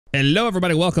Hello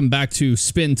everybody, welcome back to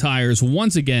Spintires.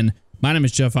 Once again, my name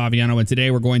is jfavignano, and today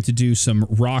we're going to do some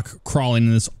rock crawling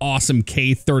in this awesome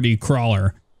K30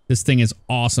 crawler. This thing is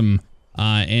awesome,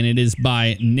 and it is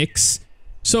by Nix.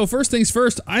 So first things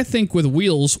first, I think with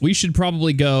wheels, we should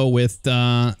probably go with,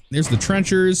 there's the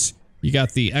trenchers, you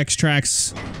got the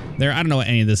X-Trax there. I don't know what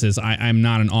any of this is. I'm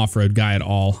not an off-road guy at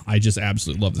all. I just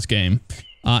absolutely love this game.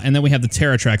 And then we have the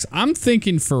TerraTrax. I'm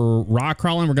thinking for rock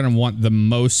crawling, we're gonna want the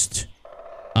most,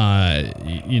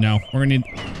 you know, we're gonna need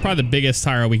probably the biggest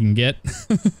tire we can get.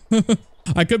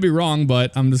 I could be wrong,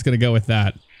 but I'm just gonna go with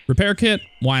that. Repair kit,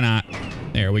 why not?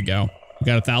 There we go. We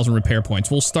got 1,000 repair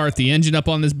points. We'll start the engine up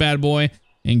on this bad boy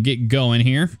and get going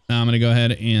here. I'm gonna go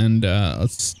ahead and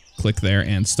let's click there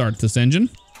and start this engine.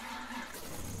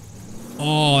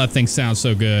 Oh, that thing sounds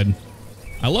so good.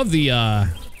 I love the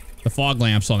fog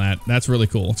lamps on that. That's really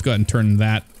cool. Let's go ahead and turn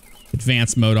that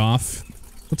advanced mode off.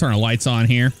 We'll turn our lights on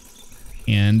here.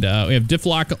 And we have diff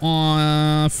lock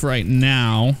off right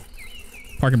now.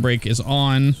 Parking brake is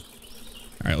on.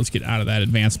 All right, let's get out of that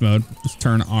advanced mode. Let's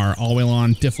turn our all-wheel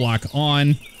on, diff lock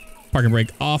on, parking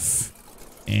brake off,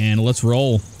 and let's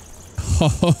roll.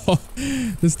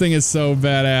 This thing is so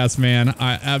badass, man.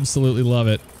 I absolutely love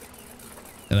it.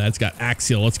 And that's got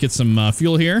axial. Let's get some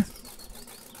fuel here.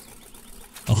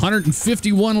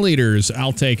 151 liters.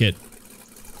 I'll take it.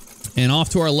 And off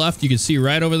to our left, you can see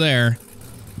right over there,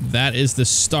 that is the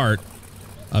start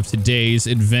of today's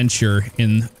adventure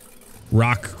in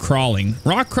rock crawling.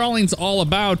 Rock crawling's all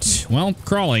about, well,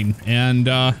 crawling. And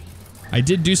I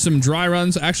did do some dry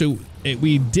runs. Actually,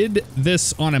 we did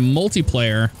this on a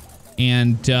multiplayer,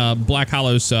 and Black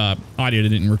Hollow's audio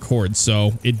didn't record,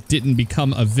 so it didn't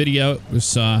become a video. It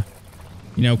was,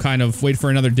 you know, kind of wait for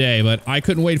another day, but I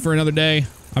couldn't wait for another day.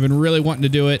 I've been really wanting to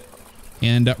do it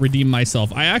and redeem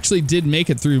myself. I actually did make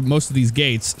it through most of these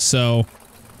gates, so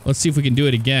let's see if we can do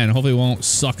it again. Hopefully it won't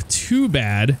suck too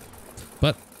bad,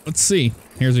 but let's see.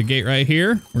 Here's a gate right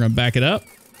here. We're gonna back it up.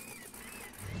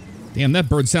 Damn, that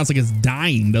bird sounds like it's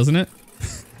dying, doesn't it?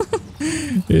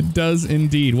 It does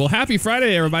indeed. Well, happy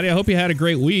Friday, everybody. I hope you had a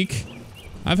great week.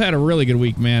 I've had a really good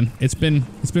week, man. It's been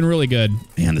really good.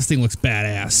 Man, this thing looks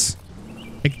badass.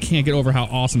 I can't get over how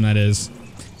awesome that is.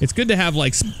 It's good to have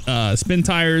like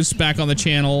Spintires back on the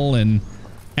channel and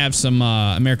have some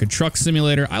American Truck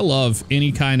Simulator. I love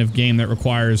any kind of game that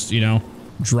requires, you know,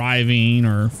 driving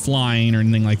or flying or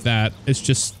anything like that. It's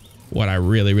just what I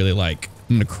really, really like.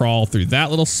 I'm gonna crawl through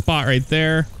that little spot right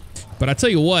there. But I tell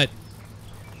you what,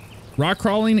 rock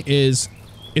crawling it's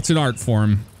an art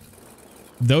form.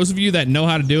 Those of you that know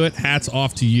how to do it, hats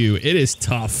off to you. It is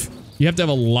tough. You have to have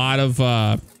a lot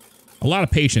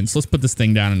of patience. Let's put this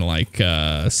thing down into like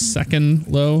second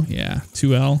low. Yeah,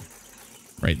 2L.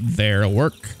 Right there will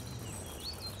work.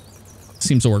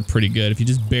 Seems to work pretty good. If you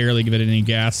just barely give it any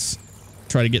gas,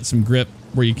 try to get some grip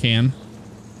where you can.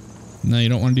 No, you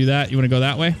don't want to do that. You want to go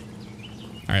that way?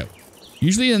 All right.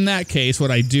 Usually in that case, what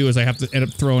I do is I have to end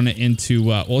up throwing it into,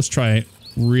 well, let's try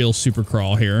real super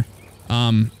crawl here.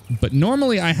 But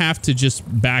normally I have to just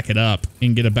back it up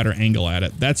and get a better angle at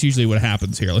it. That's usually what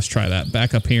happens here. Let's try that.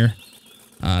 Back up here.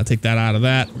 Take that out of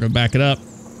that. We're gonna back it up.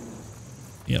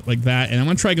 Yep, like that. And I'm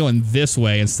gonna try going this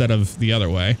way instead of the other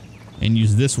way and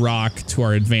use this rock to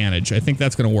our advantage. I think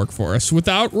that's gonna work for us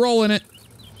without rolling it.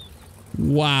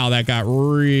 Wow, that got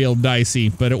real dicey,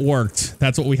 but it worked.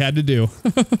 That's what we had to do.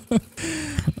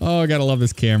 Oh, I gotta love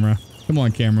this camera. Come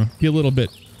on, camera. Be a little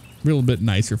bit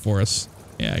nicer for us.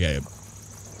 Yeah, I gotta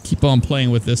keep on playing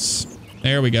with this.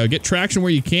 There we go. Get traction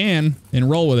where you can and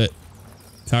roll with it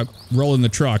without rolling the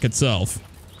truck itself.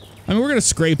 I mean, we're gonna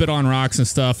scrape it on rocks and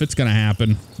stuff. It's gonna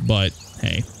happen, but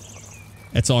hey,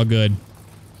 it's all good.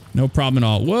 No problem at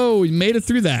all. Whoa, we made it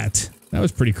through that. That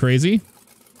was pretty crazy.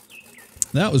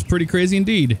 That was pretty crazy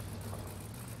indeed.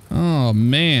 Oh,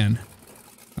 man.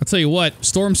 I'll tell you what,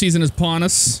 storm season is upon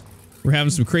us. We're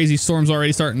having some crazy storms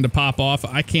already starting to pop off.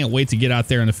 I can't wait to get out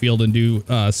there in the field and do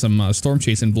some storm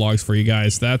chasing vlogs for you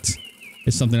guys. That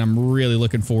is something I'm really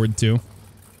looking forward to.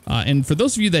 And for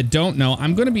those of you that don't know,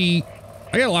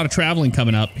 I got a lot of traveling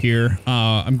coming up here.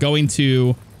 I'm going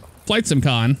to Flight Sim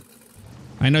Con.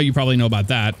 I know you probably know about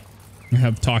that. I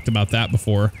have talked about that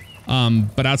before.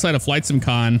 But outside of Flight Sim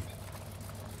Con,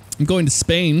 I'm going to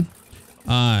Spain.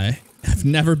 I've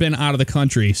never been out of the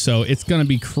country, so it's going to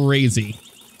be crazy.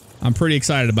 I'm pretty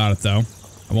excited about it, though.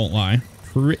 I won't lie.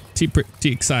 Pretty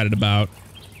excited about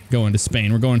going to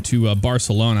Spain. We're going to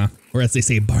Barcelona, or as they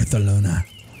say, Barcelona.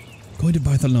 Going to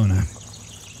Barcelona.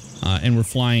 And we're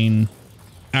flying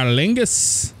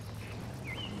Aerlingus,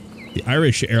 the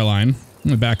Irish airline. I'm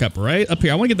going to back up right up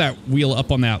here. I want to get that wheel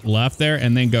up on that left there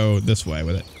and then go this way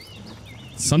with it.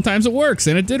 Sometimes it works,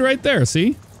 and it did right there,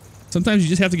 see? Sometimes you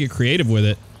just have to get creative with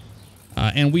it.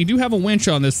 And we do have a winch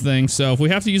on this thing, so if we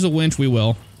have to use a winch, we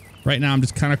will. Right now, I'm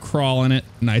just kind of crawling it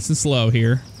nice and slow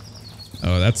here.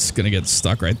 Oh, that's going to get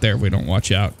stuck right there if we don't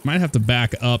watch out. Might have to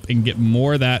back up and get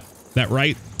more of that. That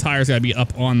right tire's got to be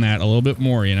up on that a little bit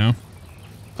more, you know?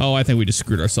 Oh, I think we just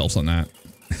screwed ourselves on that.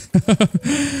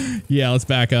 Yeah, let's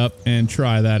back up and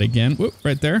try that again. Whoop,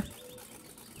 right there.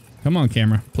 Come on,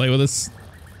 camera. Play with us.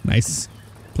 Nice.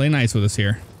 Play nice with us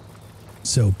here.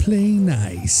 So play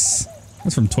nice.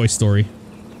 That's from Toy Story.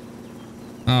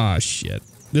 Ah, shit.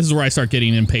 This is where I start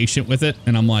getting impatient with it,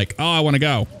 and I'm like, oh, I want to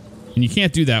go. And you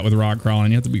can't do that with rock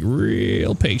crawling. You have to be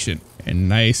real patient and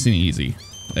nice and easy.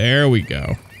 There we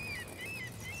go.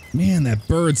 Man, that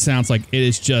bird sounds like it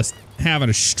is just having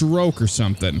a stroke or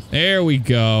something. There we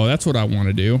go. That's what I want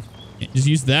to do. Just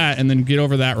use that and then get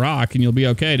over that rock and you'll be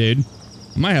okay, dude.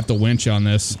 I might have to winch on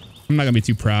this. I'm not gonna be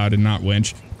too proud and not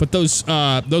winch. But those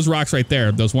rocks right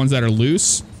there, those ones that are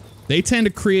loose, they tend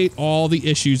to create all the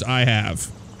issues I have.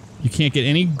 You can't get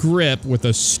any grip with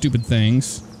those stupid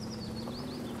things.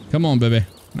 Come on, baby.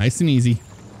 Nice and easy.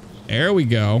 There we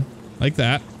go. Like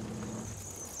that.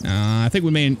 I think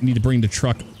we may need to bring the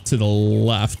truck to the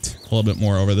left a little bit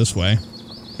more over this way.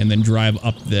 And then drive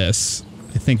up this.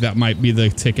 I think that might be the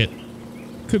ticket.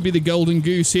 Could be the golden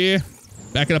goose here.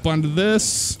 Back it up onto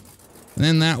this. And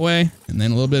then that way. And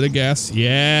then a little bit of gas.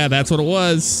 Yeah, that's what it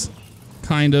was.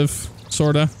 Kind of.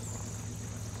 Sorta.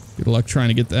 Good luck trying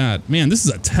to get that. Man, this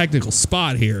is a technical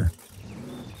spot here.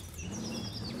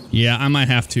 Yeah, I might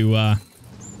have to do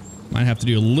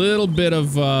a little bit of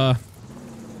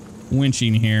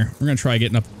winching here. We're gonna try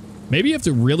getting up. Maybe you have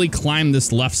to really climb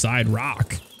this left side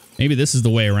rock. Maybe this is the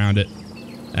way around it.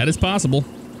 That is possible.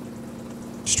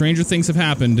 Stranger things have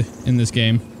happened in this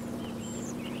game.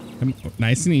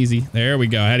 Nice and easy. There we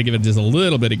go. I had to give it just a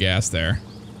little bit of gas there.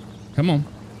 Come on.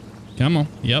 Come on.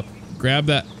 Yep. Grab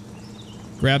that.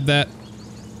 Grab that.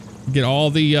 Get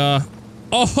all the,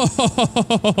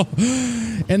 oh!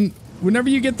 And whenever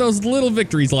you get those little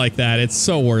victories like that, it's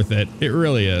so worth it. It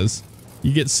really is.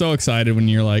 You get so excited when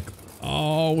you're like,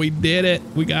 oh, we did it.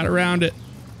 We got around it.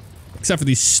 Except for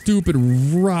these stupid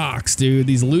rocks, dude.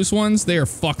 These loose ones, they are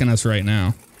fucking us right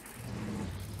now.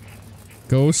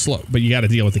 Go slow. But you got to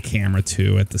deal with the camera,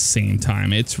 too, at the same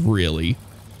time. It's really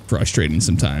frustrating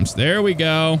sometimes. There we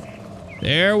go.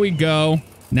 There we go.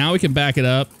 Now we can back it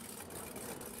up.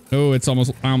 Oh, it's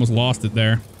almost, I almost lost it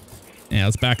there. Yeah,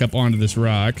 let's back up onto this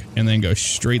rock and then go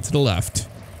straight to the left.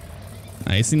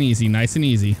 Nice and easy, nice and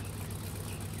easy.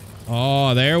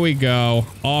 Oh, there we go.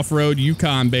 Off-road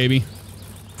Yukon, baby.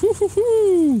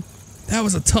 Woo-hoo-hoo. That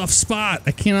was a tough spot.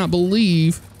 I cannot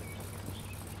believe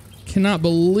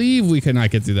we could not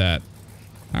get through that.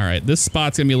 All right, this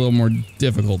spot's gonna be a little more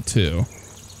difficult too.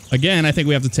 Again, I think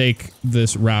we have to take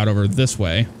this route over this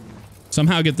way.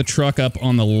 Somehow get the truck up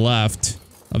on the left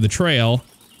of the trail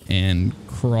and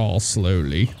crawl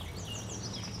slowly.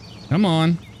 Come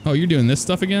on. Oh, you're doing this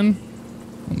stuff again?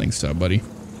 I don't think so, buddy.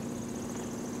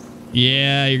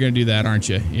 Yeah, you're gonna do that, aren't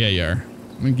you? Yeah, you are.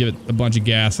 I'm gonna give it a bunch of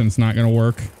gas and it's not gonna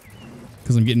work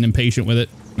because I'm getting impatient with it.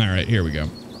 All right, here we go.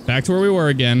 Back to where we were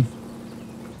again.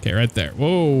 Okay, right there.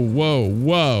 Whoa, whoa,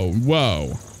 whoa,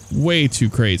 whoa. Way too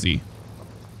crazy.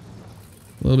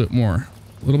 A little bit more.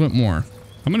 A little bit more.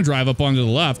 I'm gonna drive up onto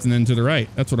the left and then to the right.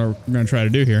 That's what I'm gonna try to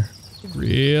do here.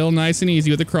 Real nice and easy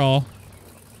with the crawl.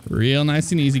 Real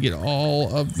nice and easy. Get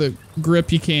all of the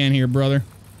grip you can here, brother.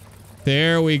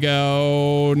 There we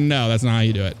go. No, that's not how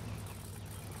you do it.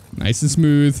 Nice and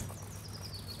smooth.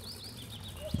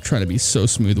 I'm trying to be so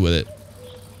smooth with it.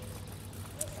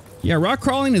 Yeah, rock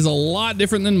crawling is a lot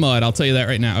different than mud. I'll tell you that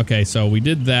right now. Okay, so we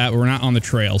did that. We're not on the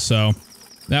trail, so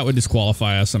that would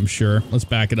disqualify us, I'm sure. Let's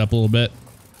back it up a little bit.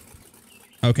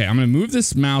 Okay, I'm gonna move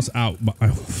this mouse out.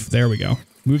 There we go.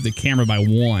 Move the camera by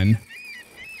 1.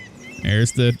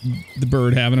 There's the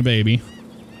bird having a baby.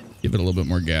 Give it a little bit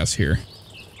more gas here.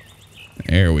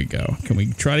 There we go. Can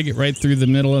we try to get right through the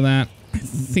middle of that? I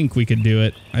think we could do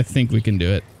it. I think we can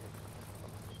do it.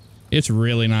 It's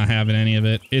really not having any of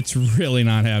it. It's really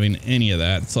not having any of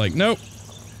that. It's like, nope.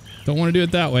 Don't want to do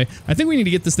it that way. I think we need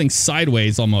to get this thing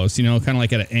sideways almost, you know, kind of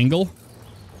like at an angle.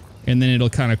 And then it'll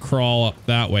kind of crawl up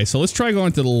that way. So let's try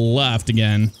going to the left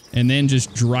again and then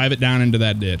just drive it down into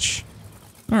that ditch.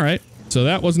 All right. So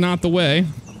that was not the way,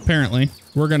 apparently.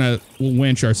 We're going to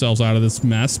winch ourselves out of this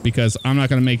mess because I'm not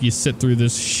going to make you sit through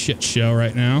this shit show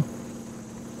right now.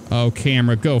 Oh,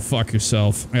 camera, go fuck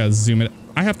yourself. I gotta zoom it.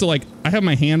 I have to like, I have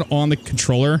my hand on the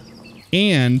controller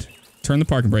and turn the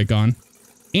parking brake on.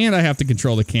 And I have to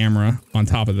control the camera on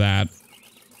top of that.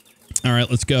 All right,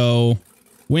 let's go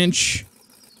winch.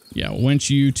 Yeah, winch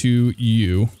you to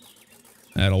you.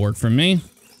 That'll work for me.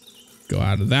 Go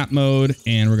out of that mode,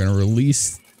 and we're going to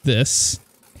release this,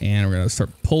 and we're going to start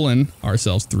pulling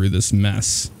ourselves through this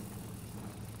mess.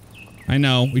 I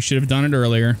know, we should have done it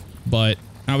earlier, but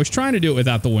I was trying to do it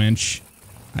without the winch.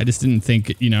 I just didn't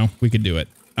think, you know, we could do it.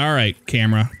 All right,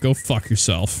 camera, go fuck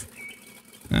yourself.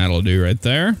 That'll do right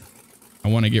there. I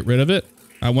want to get rid of it.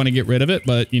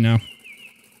 But, you know,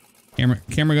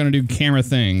 camera gonna do camera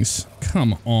things.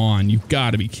 Come on, you've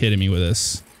got to be kidding me with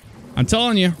this. I'm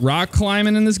telling you, rock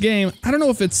climbing in this game, I don't know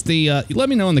if it's the, let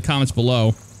me know in the comments below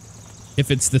if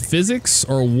it's the physics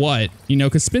or what, you know,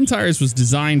 because Spintires was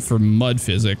designed for mud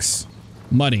physics,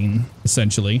 mudding,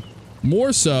 essentially,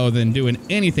 more so than doing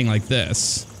anything like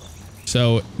this.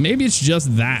 So maybe it's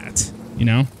just that, you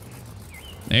know?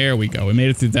 There we go. We made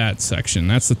it through that section.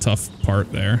 That's the tough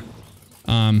part there.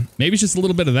 Maybe it's just a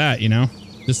little bit of that, you know?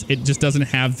 It just doesn't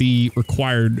have the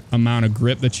required amount of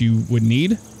grip that you would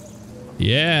need.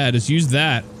 Yeah, just use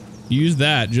that. Use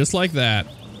that, just like that.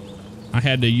 I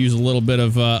had to use a little bit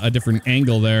of a different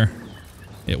angle there.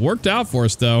 It worked out for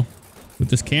us, though, with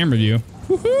this camera view.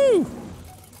 Woohoo!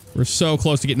 We're so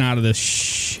close to getting out of this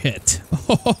shit.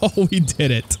 Oh, we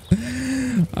did it.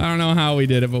 I don't know how we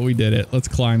did it, but we did it. Let's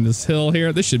climb this hill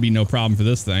here. This should be no problem for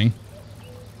this thing.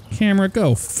 Camera,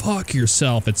 go fuck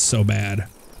yourself. It's so bad.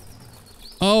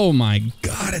 Oh my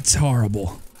god, it's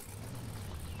horrible.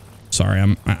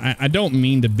 Sorry, I don't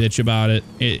mean to bitch about it.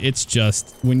 It's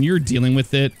just, when you're dealing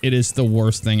with it, it is the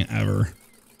worst thing ever.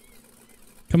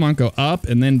 Come on, go up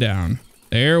and then down.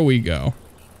 There we go.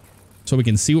 So we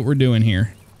can see what we're doing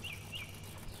here.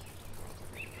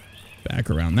 Back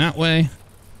around that way.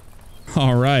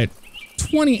 All right.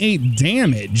 28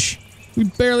 damage. We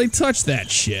barely touched that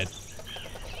shit.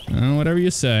 Whatever you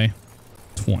say.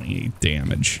 28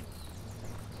 damage.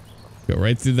 Go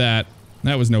right through that.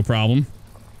 That was no problem.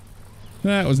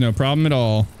 That was no problem at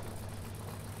all.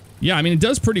 Yeah, I mean, it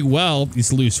does pretty well.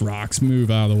 These loose rocks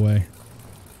move out of the way.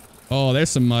 Oh,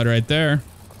 there's some mud right there.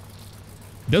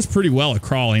 It does pretty well at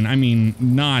crawling. I mean,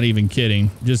 not even kidding.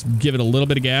 Just give it a little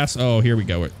bit of gas. Oh, here we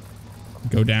go.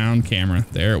 Go down, camera.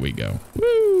 There we go.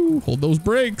 Woo! Hold those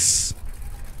brakes.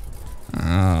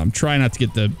 I'm trying not to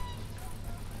get the...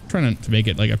 trying not to make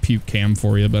it like a puke cam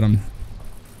for you, but I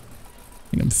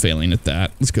think I'm failing at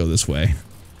that. Let's go this way.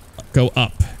 Go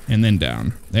up and then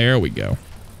down. There we go.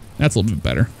 That's a little bit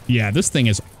better. Yeah, this thing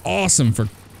is awesome for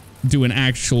doing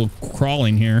actual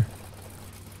crawling here.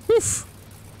 Woof.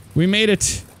 We made it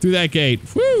through that gate.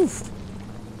 Woo!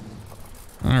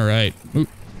 All right. Oop,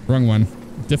 wrong one.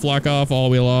 Diff lock off, all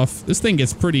wheel off. This thing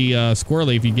gets pretty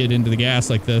squirrely if you get into the gas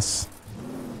like this.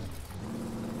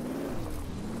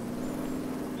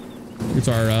 Here's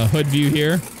our hood view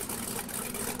here.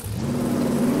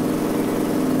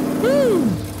 Woo!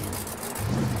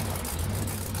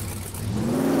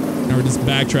 Now we're just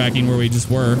backtracking where we just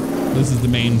were. This is the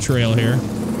main trail here.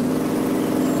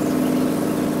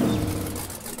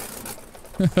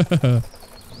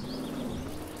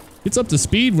 It's up to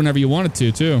speed whenever you want it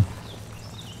to, too.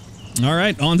 All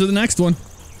right, on to the next one.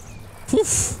 Whew.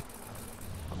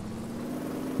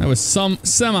 That was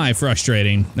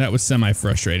semi-frustrating. That was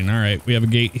semi-frustrating. All right, we have a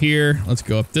gate here. Let's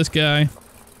go up this guy.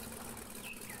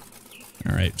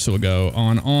 All right, so we'll go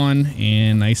on,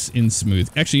 and nice and smooth.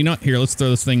 Actually, you know what? Here, let's throw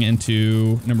this thing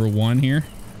into number 1 here.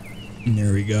 And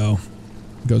there we go.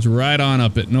 Goes right on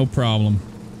up it, no problem.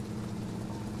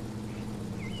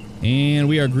 And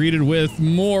we are greeted with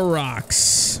more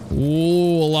rocks. Ooh,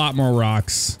 a lot more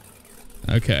rocks.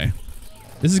 Okay.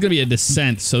 This is going to be a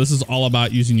descent, so this is all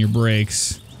about using your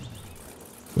brakes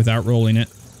without rolling it.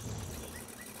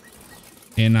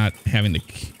 And not having to...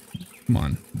 Come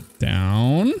on.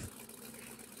 Down.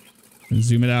 And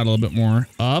zoom it out a little bit more.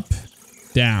 Up.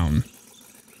 Down.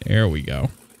 There we go.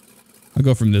 I'll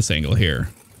go from this angle here.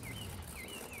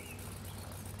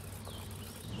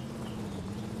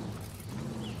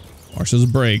 Watch those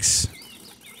brakes.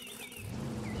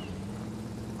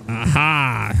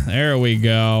 Aha! There we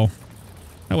go.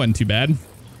 That wasn't too bad.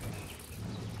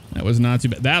 That was not too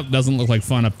bad. That doesn't look like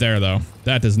fun up there, though.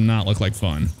 That does not look like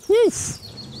fun. Woof!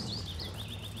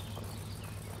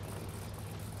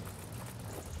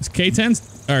 This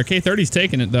K10's, or K30's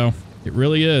taking it, though. It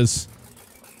really is.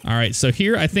 All right, so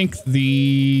here, I think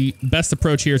the best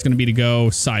approach here is going to be to go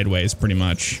sideways, pretty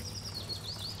much.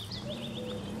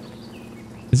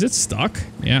 Is it stuck?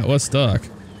 Yeah, it was stuck.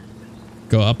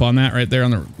 Go up on that right there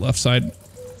on the left side.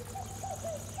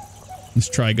 Let's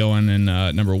try going in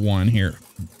number 1 here.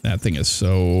 That thing is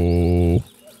so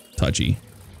touchy.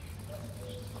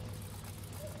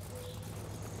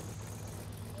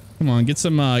 Come on, get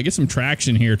some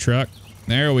traction here, truck.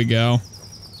 There we go.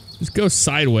 Just go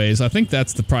sideways. I think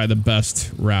that's probably the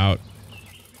best route.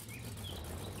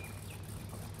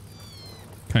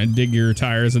 Kind of dig your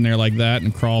tires in there like that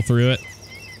and crawl through it.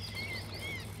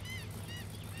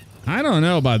 I don't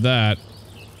know about that.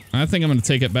 I think I'm going to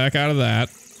take it back out of that.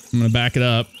 I'm going to back it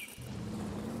up.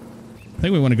 I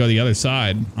think we want to go the other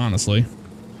side, honestly.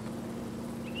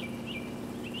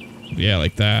 Yeah,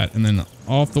 like that. And then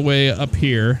off the way up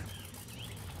here.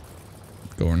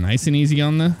 Go nice and easy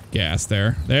on the gas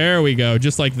there. There we go.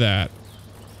 Just like that.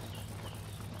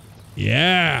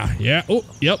 Yeah. Yeah. Oh,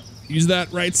 yep. Use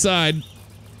that right side.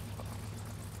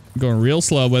 Going real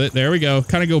slow with it. There we go.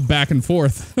 Kind of go back and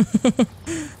forth.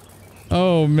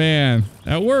 Oh, man.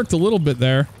 That worked a little bit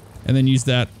there. And then use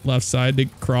that left side to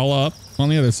crawl up on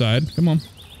the other side. Come on.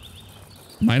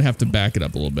 Might have to back it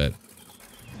up a little bit.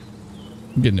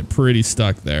 I'm getting it pretty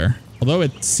stuck there. Although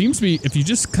it seems to be, if you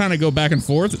just kind of go back and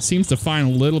forth, it seems to find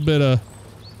a little bit of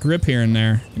grip here and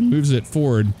there. It moves it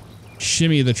forward.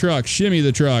 Shimmy the truck. Shimmy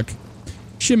the truck.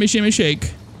 Shimmy, shimmy,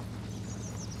 shake.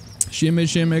 Shimmy,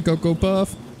 shimmy, Cocoa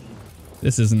Puff.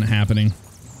 This isn't happening.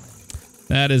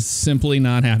 That is simply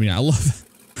not happening. I love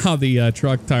how the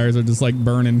truck tires are just like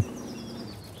burning.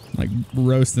 Like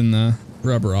roasting the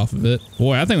rubber off of it.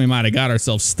 Boy, I think we might have got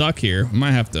ourselves stuck here. We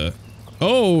might have to...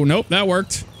 Oh, nope, that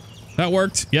worked. That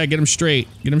worked. Yeah, get them straight.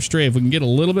 Get them straight. If we can get a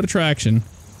little bit of traction.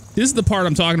 This is the part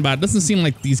I'm talking about. It doesn't seem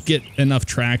like these get enough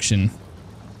traction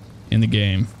in the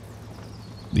game.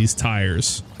 These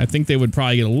tires. I think they would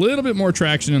probably get a little bit more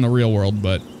traction in the real world,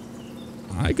 but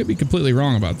I could be completely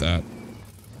wrong about that.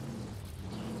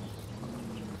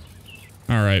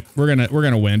 All right, we're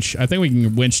gonna winch. I think we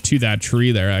can winch to that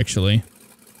tree there, actually.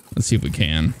 Let's see if we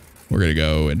can. We're gonna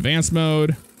go advanced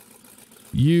mode.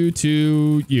 You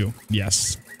to you.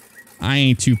 Yes. I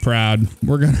ain't too proud.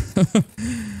 We're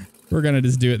gonna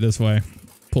just do it this way.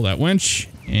 Pull that winch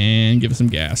and give it some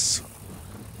gas.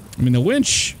 I mean, the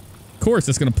winch, of course,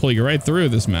 that's gonna pull you right through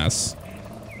this mess.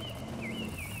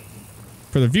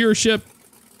 For the viewership,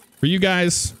 for you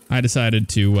guys, I decided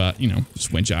to, you know,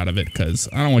 just winch out of it because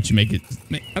I don't want you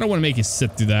I don't want to make you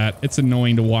sit through that. It's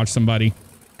annoying to watch somebody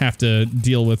have to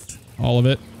deal with all of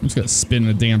it. I'm just gonna spin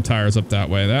the damn tires up that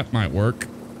way. That might work.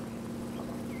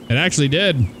 It actually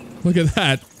did. Look at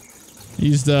that.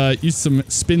 Used some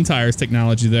Spintires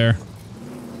technology there.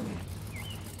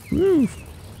 Woo.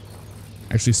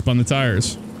 Actually spun the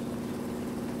tires.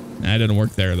 That didn't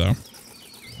work there though.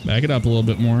 Back it up a little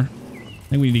bit more.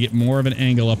 I think we need to get more of an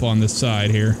angle up on this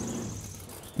side here.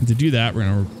 And to do that, we're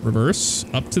gonna reverse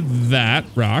up to that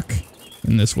rock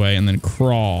in this way and then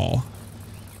crawl.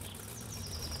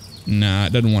 Nah,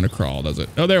 it doesn't want to crawl, does it?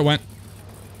 Oh, there it went.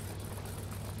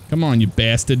 Come on, you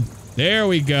bastard. There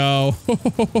we go.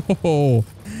 Oh,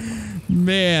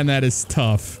 man, that is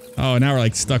tough. Oh, now we're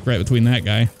like stuck right between that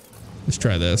guy. Let's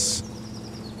try this.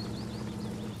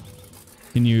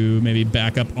 Can you maybe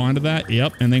back up onto that?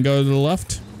 Yep, and then go to the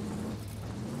left.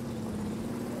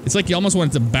 It's like you almost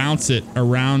wanted to bounce it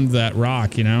around that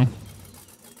rock, you know?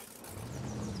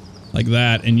 Like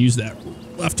that, and use that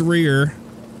left rear.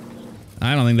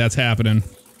 I don't think that's happening.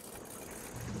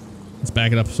 Let's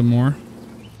back it up some more.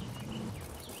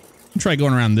 Try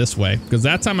going around this way, because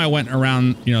that time I went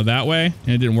around, you know, that way, and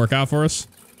it didn't work out for us.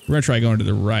 We're gonna try going to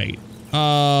the right.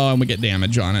 Oh, and we get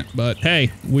damage on it, but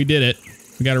hey, we did it.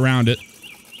 We got around it.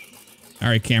 All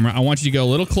right, camera, I want you to go a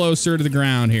little closer to the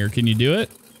ground here. Can you do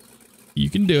it? You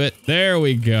can do it. There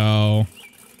we go.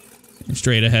 And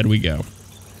straight ahead we go.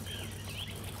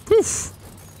 Poof.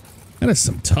 That is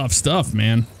some tough stuff,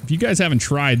 man. If you guys haven't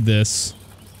tried this,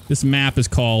 this map is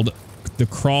called the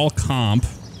Crawl Comp.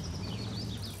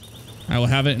 I will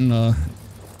have it in the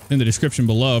description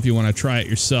below if you want to try it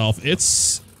yourself. It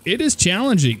is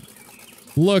challenging.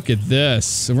 Look at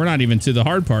this. And we're not even to the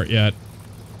hard part yet.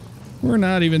 We're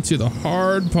not even to the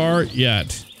hard part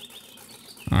yet.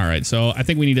 All right, so I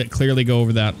think we need to clearly go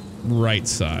over that right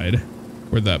side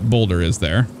where that boulder is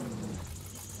there.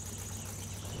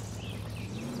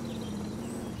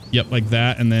 Yep, like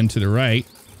that, and then to the right.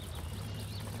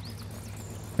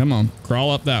 Come on,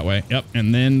 crawl up that way. Yep,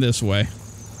 and then this way.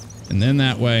 And then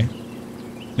that way.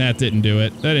 That didn't do it.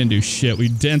 That didn't do shit. We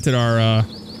dented our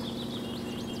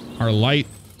light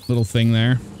little thing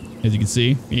there, as you can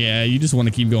see. Yeah, you just want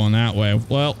to keep going that way.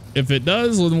 Well, if it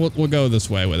does, then we'll go this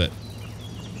way with it.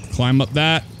 Climb up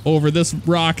that, over this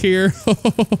rock here.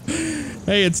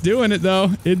 Hey, it's doing it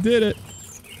though. It did it.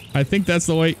 I think that's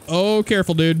the way. Oh,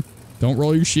 careful, dude. Don't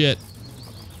roll your shit.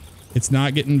 It's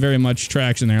not getting very much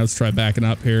traction there. Let's try backing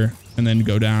up here and then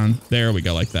go down. There we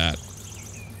go, like that.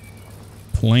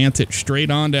 Plant it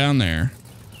straight on down there.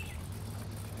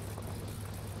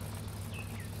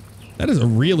 That is a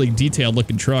really detailed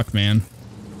looking truck, man.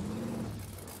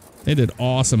 They did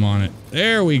awesome on it.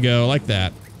 There we go, like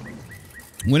that.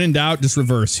 When in doubt, just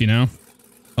reverse, you know?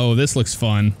 Oh, this looks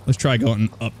fun. Let's try going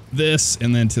up this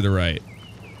and then to the right.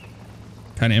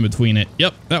 Kind of in between it.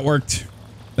 Yep, that worked.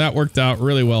 That worked out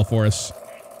really well for us.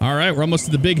 All right, we're almost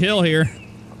to the big hill here.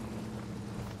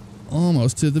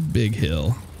 Almost to the big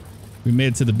hill. We made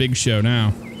it to the big show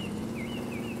now.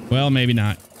 Well, maybe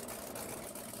not.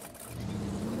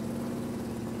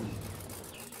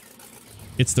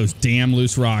 It's those damn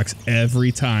loose rocks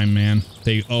every time, man.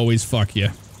 They always fuck you.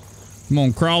 Come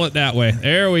on, crawl it that way.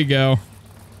 There we go.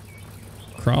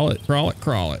 Crawl it, crawl it,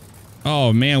 crawl it.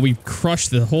 Oh, man, we crushed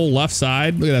the whole left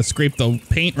side. Look at that, scraped the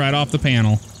paint right off the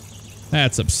panel.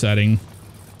 That's upsetting.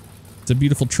 It's a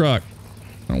beautiful truck.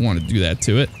 I don't want to do that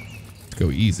to it. Let's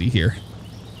go easy here.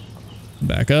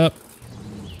 Back up.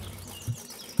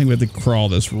 I think we have to crawl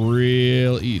this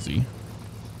real easy.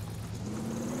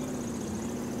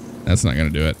 That's not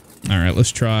going to do it. All right,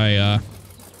 let's try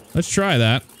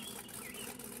that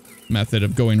method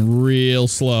of going real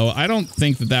slow. I don't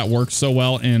think that that works so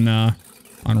well in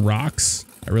on rocks.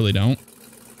 I really don't.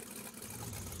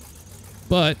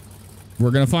 But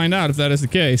we're going to find out if that is the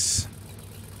case.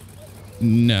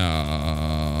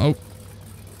 No.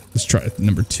 Let's try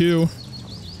number 2.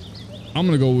 I'm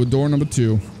going to go with door number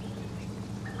 2.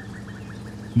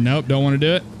 Nope, don't want to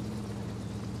do it.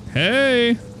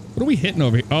 Hey, what are we hitting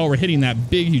over here? Oh, we're hitting that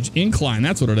big, huge incline.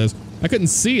 That's what it is. I couldn't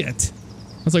see it.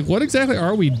 I was like, what exactly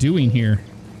are we doing here?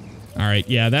 All right,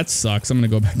 yeah, that sucks. I'm going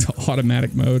to go back to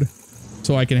automatic mode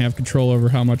so I can have control over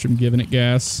how much I'm giving it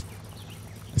gas.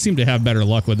 I seem to have better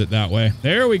luck with it that way.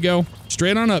 There we go.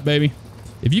 Straight on up, baby.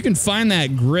 If you can find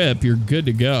that grip, you're good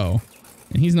to go.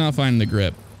 And he's not finding the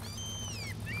grip.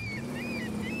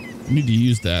 We need to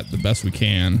use that the best we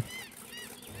can.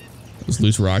 Those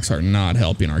loose rocks are not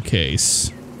helping our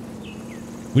case.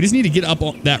 We just need to get up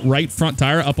on that right front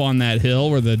tire up on that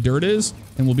hill where the dirt is,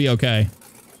 and we'll be okay.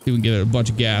 We can give it a bunch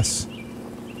of gas.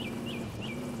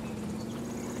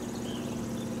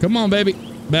 Come on, baby.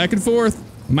 Back and forth.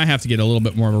 We might have to get a little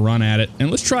bit more of a run at it. And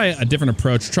let's try a different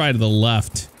approach. Try to the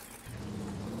left.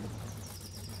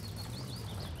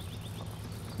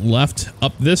 Left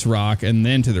up this rock and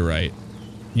then to the right.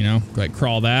 You know, like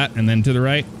crawl that and then to the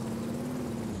right.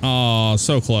 Oh,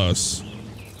 so close.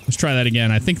 Let's try that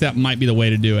again. I think that might be the way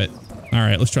to do it. All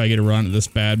right, let's try to get a run at this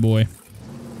bad boy.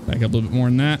 Back up a little bit more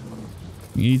than that.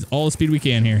 We need all the speed we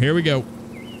can here. Here we go.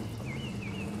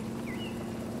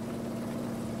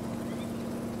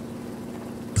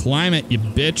 Climb it, you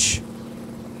bitch.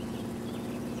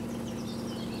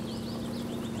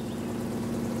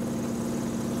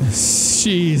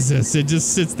 Jesus, it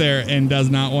just sits there and does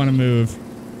not want to move.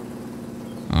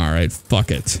 All right,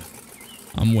 fuck it.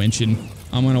 I'm winching.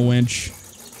 I'm gonna winch.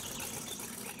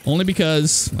 Only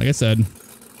because, like I said,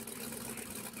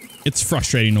 it's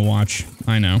frustrating to watch.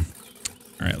 I know. All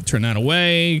right, I'll turn that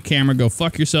away. Camera, go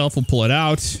fuck yourself. We'll pull it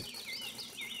out.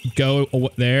 Go.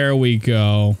 There we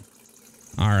go.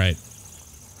 All right.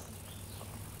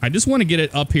 I just want to get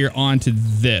it up here onto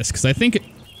this, because I think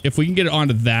if we can get it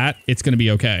onto that, it's going to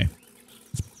be okay.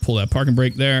 Let's pull that parking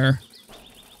brake there.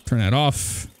 Turn that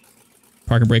off.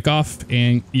 Parking brake off.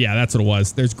 And yeah, that's what it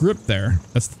was. There's grip there.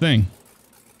 That's the thing.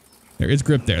 There is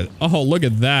grip there. Oh, look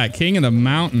at that. King of the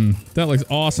mountain. That looks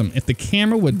awesome. If the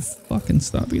camera would fucking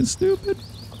stop being stupid.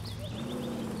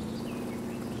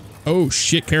 Oh,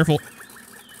 shit. Careful.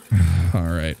 All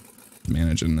right.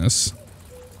 Managing this.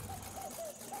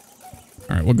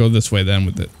 All right, we'll go this way then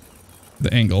with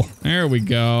the angle. There we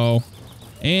go.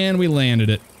 And we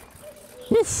landed it.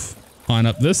 Woof. On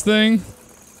up this thing.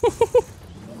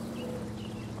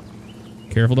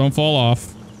 Careful, don't fall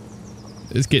off.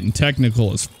 It's getting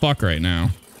technical as fuck right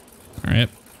now. All right.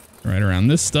 Right around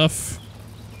this stuff.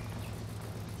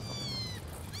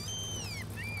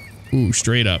 Ooh,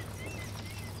 straight up.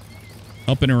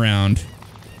 Up and around.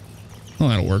 Oh,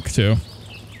 that'll work too.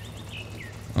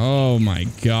 Oh my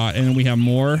god. And we have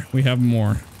more. We have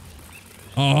more.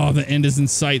 Oh, the end is in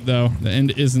sight though. The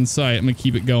end is in sight. I'm gonna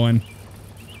keep it going.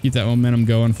 Keep that momentum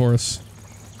going for us.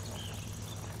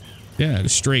 Yeah,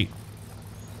 just straight.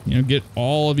 You know, get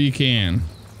all of you can.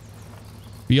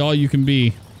 Be all you can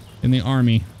be in the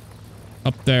army.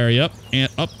 Up there, yep.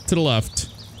 And up to the left.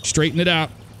 Straighten it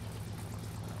out.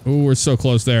 Oh, we're so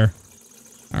close there.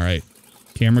 All right.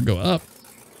 Camera go up.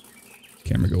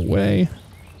 Camera go away.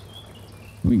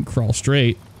 We can crawl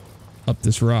straight up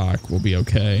this rock. We'll be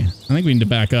okay. I think we need to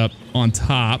back up on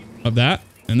top of that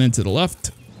and then to the left.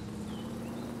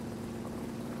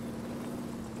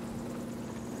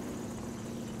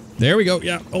 There we go.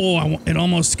 Yeah. Oh, it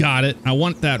almost got it. I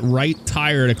want that right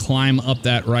tire to climb up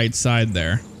that right side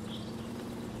there.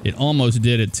 It almost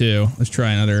did it too. Let's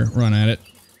try another run at it.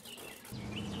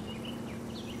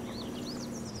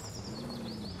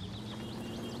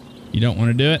 You don't want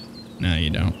to do it? No, you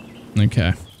don't.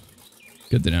 Okay.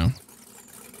 Good to know.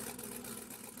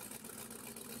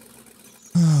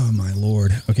 Oh, my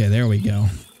lord. Okay, there we go.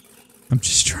 I'm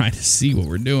just trying to see what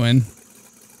we're doing.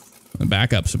 I'm gonna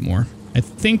back up some more. I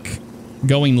think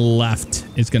going left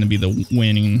is going to be the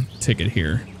winning ticket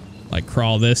here. Like,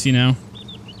 crawl this, you know?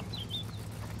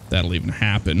 That'll even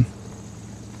happen.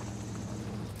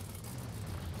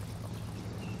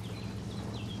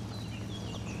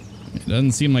 It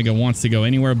doesn't seem like it wants to go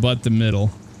anywhere but the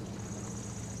middle.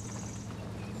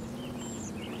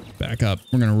 Back up.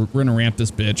 We're gonna ramp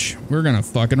this bitch. We're gonna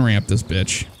fucking ramp this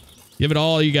bitch. Give it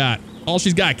all you got. All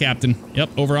she's got, Captain. Yep,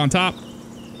 over on top.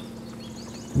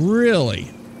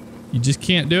 Really? You just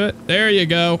can't do it? There you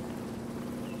go.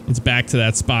 It's back to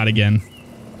that spot again.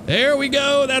 There we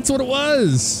go. That's what it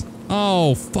was.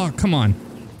 Oh, fuck. Come on.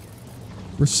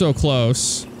 We're so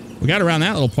close. We got around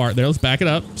that little part there. Let's back it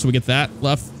up so we get that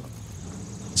left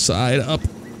side up.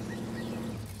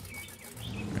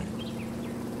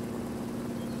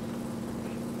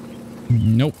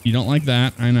 Nope, you don't like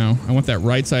that. I know. I want that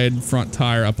right side front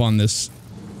tire up on this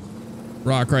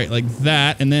rock right like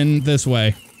that, and then this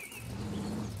way.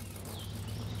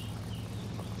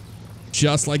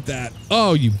 Just like that.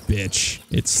 Oh, you bitch.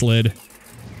 It slid.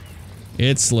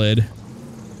 It slid.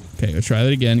 Okay, go try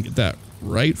that again. Get that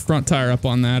right front tire up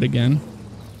on that again.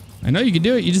 I know you can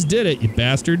do it. You just did it, you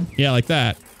bastard. Yeah, like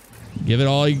that. Give it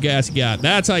all your gas you got.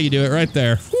 That's how you do it right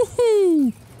there.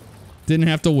 Woohoo! Didn't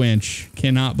have to winch.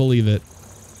 Cannot believe it.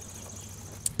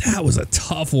 That was a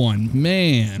tough one,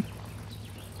 man.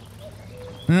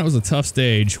 That was a tough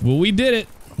stage. Well, we did it.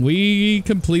 We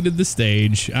completed the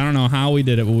stage. I don't know how we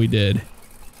did it, but we did.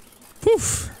 Whew.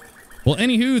 Well,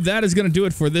 anywho, that is going to do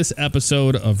it for this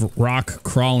episode of rock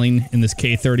crawling in this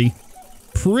K30.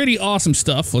 Pretty awesome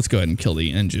stuff. Let's go ahead and kill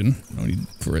the engine. No need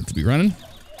for it to be running.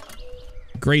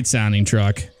 Great sounding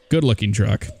truck. Good looking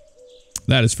truck.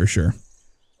 That is for sure.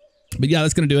 But yeah,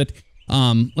 that's going to do it.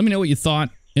 Let me know what you thought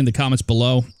in the comments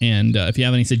below. And if you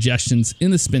have any suggestions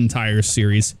in the Spintires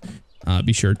series,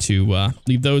 be sure to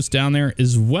leave those down there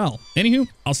as well. Anywho,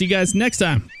 I'll see you guys next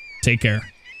time. Take care.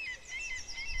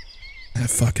 That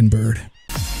fucking bird.